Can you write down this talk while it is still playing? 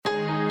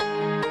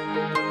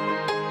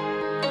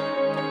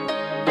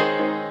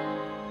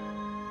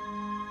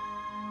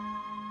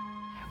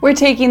We're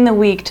taking the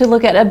week to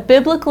look at a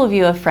biblical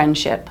view of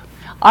friendship,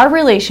 our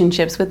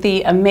relationships with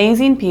the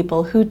amazing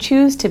people who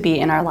choose to be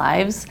in our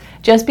lives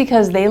just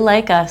because they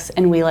like us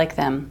and we like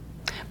them.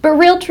 But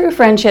real true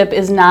friendship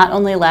is not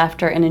only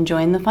laughter and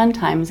enjoying the fun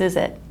times, is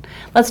it?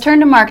 Let's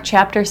turn to Mark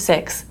chapter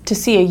 6 to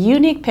see a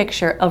unique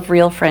picture of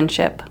real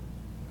friendship.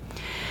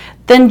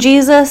 Then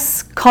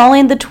Jesus,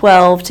 calling the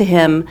 12 to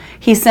him,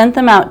 he sent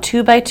them out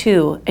 2 by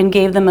 2 and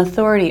gave them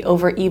authority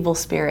over evil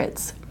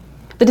spirits.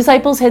 The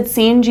disciples had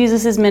seen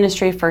Jesus'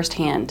 ministry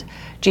firsthand.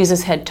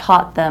 Jesus had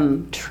taught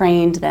them,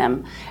 trained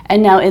them,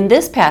 and now in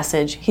this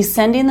passage, he's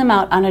sending them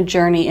out on a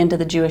journey into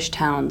the Jewish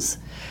towns.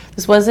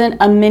 This wasn't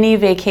a mini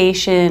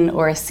vacation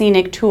or a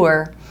scenic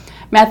tour.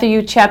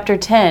 Matthew chapter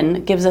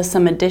 10 gives us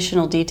some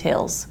additional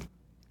details.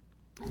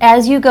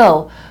 As you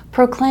go,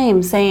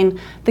 proclaim, saying,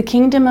 "The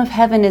kingdom of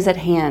heaven is at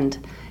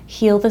hand.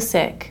 Heal the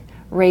sick,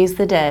 raise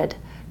the dead,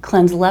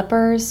 cleanse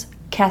lepers,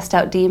 cast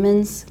out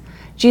demons."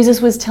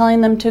 Jesus was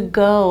telling them to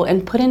go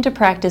and put into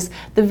practice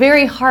the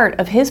very heart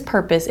of his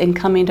purpose in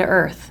coming to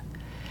earth.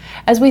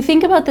 As we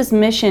think about this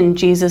mission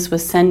Jesus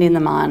was sending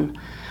them on,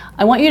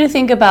 I want you to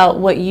think about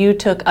what you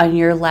took on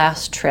your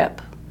last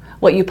trip,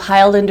 what you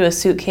piled into a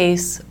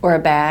suitcase or a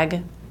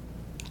bag.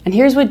 And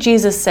here's what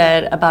Jesus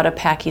said about a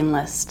packing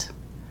list.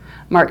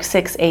 Mark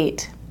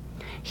 6:8.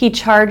 He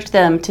charged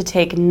them to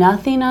take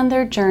nothing on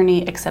their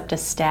journey except a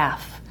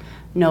staff.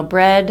 No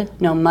bread,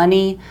 no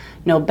money,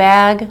 no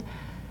bag.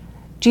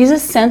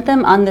 Jesus sent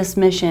them on this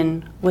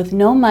mission with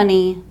no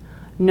money,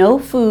 no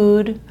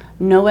food,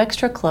 no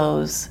extra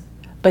clothes,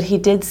 but he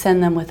did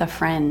send them with a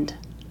friend.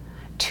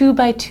 2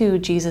 by 2,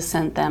 Jesus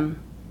sent them.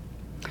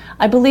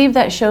 I believe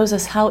that shows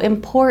us how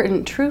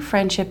important true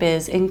friendship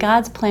is in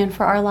God's plan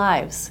for our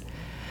lives.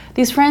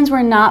 These friends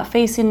were not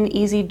facing an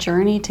easy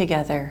journey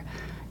together.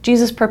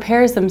 Jesus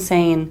prepares them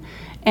saying,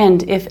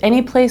 "And if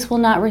any place will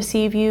not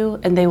receive you,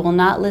 and they will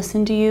not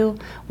listen to you,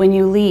 when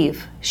you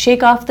leave,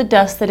 shake off the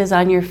dust that is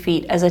on your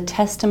feet as a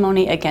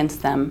testimony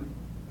against them."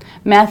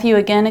 Matthew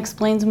again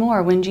explains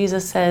more when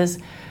Jesus says,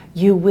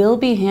 "You will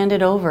be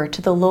handed over to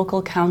the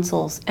local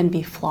councils and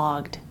be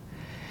flogged."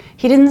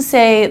 He didn't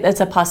say that's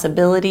a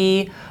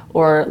possibility,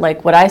 or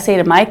like what I say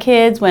to my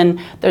kids when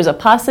there's a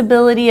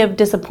possibility of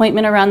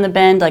disappointment around the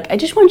bend, like, "I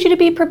just want you to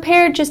be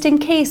prepared just in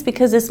case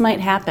because this might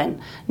happen."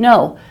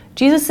 No,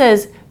 Jesus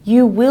says,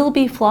 you will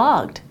be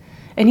flogged.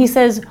 And he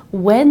says,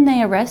 when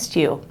they arrest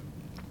you.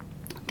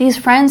 These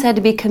friends had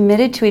to be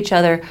committed to each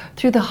other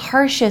through the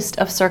harshest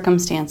of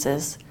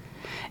circumstances.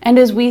 And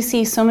as we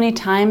see so many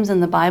times in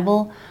the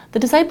Bible, the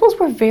disciples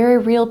were very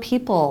real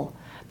people.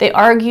 They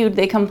argued,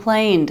 they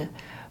complained.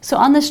 So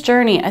on this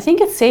journey, I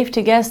think it's safe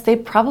to guess they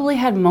probably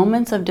had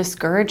moments of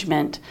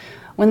discouragement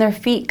when their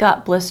feet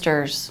got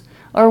blisters.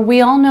 Or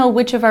we all know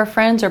which of our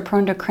friends are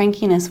prone to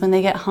crankiness when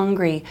they get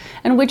hungry,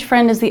 and which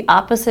friend is the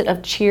opposite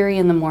of cheery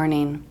in the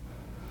morning.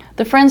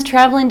 The friends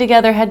traveling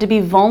together had to be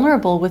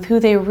vulnerable with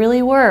who they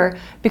really were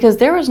because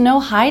there was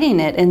no hiding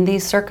it in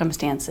these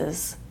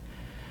circumstances.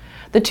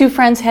 The 2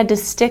 friends had to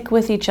stick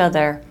with each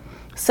other,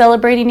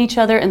 celebrating each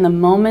other in the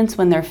moments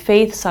when their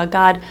faith saw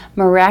God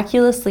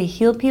miraculously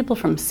heal people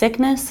from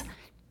sickness,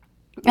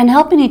 and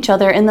helping each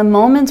other in the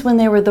moments when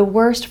they were the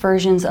worst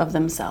versions of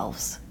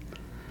themselves.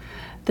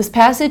 This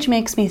passage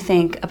makes me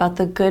think about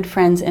the good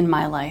friends in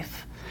my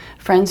life,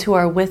 friends who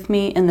are with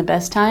me in the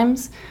best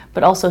times,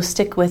 but also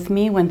stick with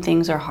me when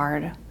things are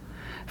hard.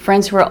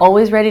 Friends who are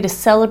always ready to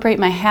celebrate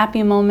my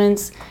happy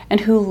moments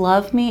and who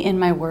love me in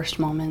my worst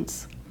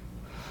moments.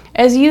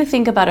 As you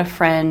think about a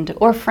friend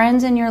or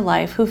friends in your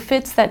life who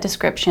fits that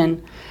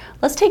description,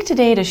 let's take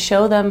today to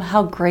show them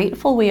how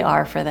grateful we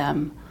are for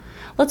them.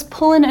 Let's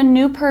pull in a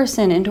new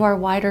person into our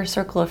wider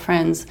circle of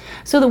friends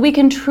so that we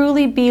can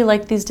truly be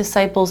like these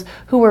disciples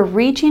who were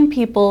reaching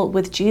people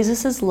with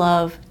Jesus'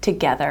 love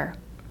together.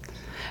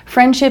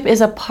 Friendship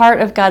is a part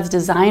of God's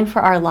design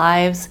for our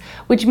lives,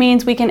 which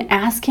means we can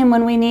ask him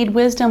when we need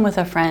wisdom with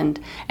a friend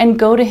and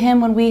go to him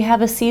when we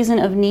have a season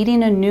of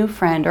needing a new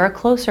friend or a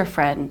closer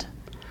friend.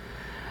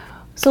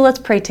 So let's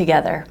pray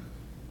together.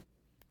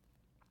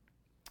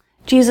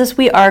 Jesus,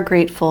 we are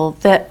grateful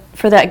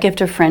for that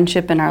gift of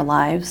friendship in our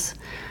lives.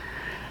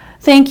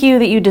 Thank you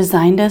that you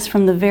designed us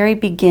from the very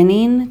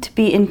beginning to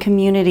be in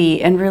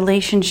community and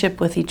relationship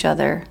with each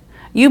other.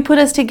 You put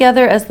us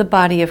together as the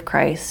body of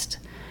Christ.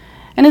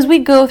 And as we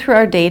go through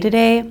our day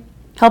today,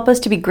 help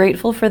us to be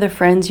grateful for the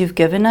friends you've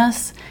given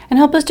us and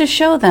help us to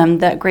show them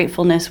that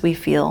gratefulness we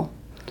feel.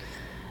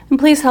 And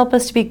please help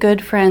us to be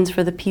good friends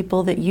for the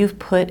people that you've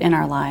put in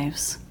our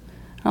lives.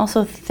 And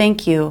also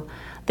thank you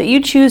that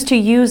you choose to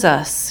use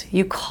us,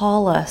 you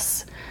call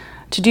us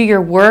to do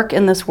your work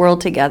in this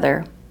world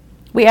together.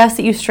 We ask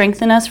that you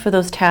strengthen us for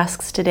those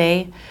tasks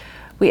today.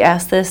 We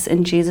ask this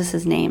in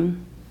Jesus'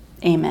 name.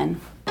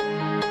 Amen.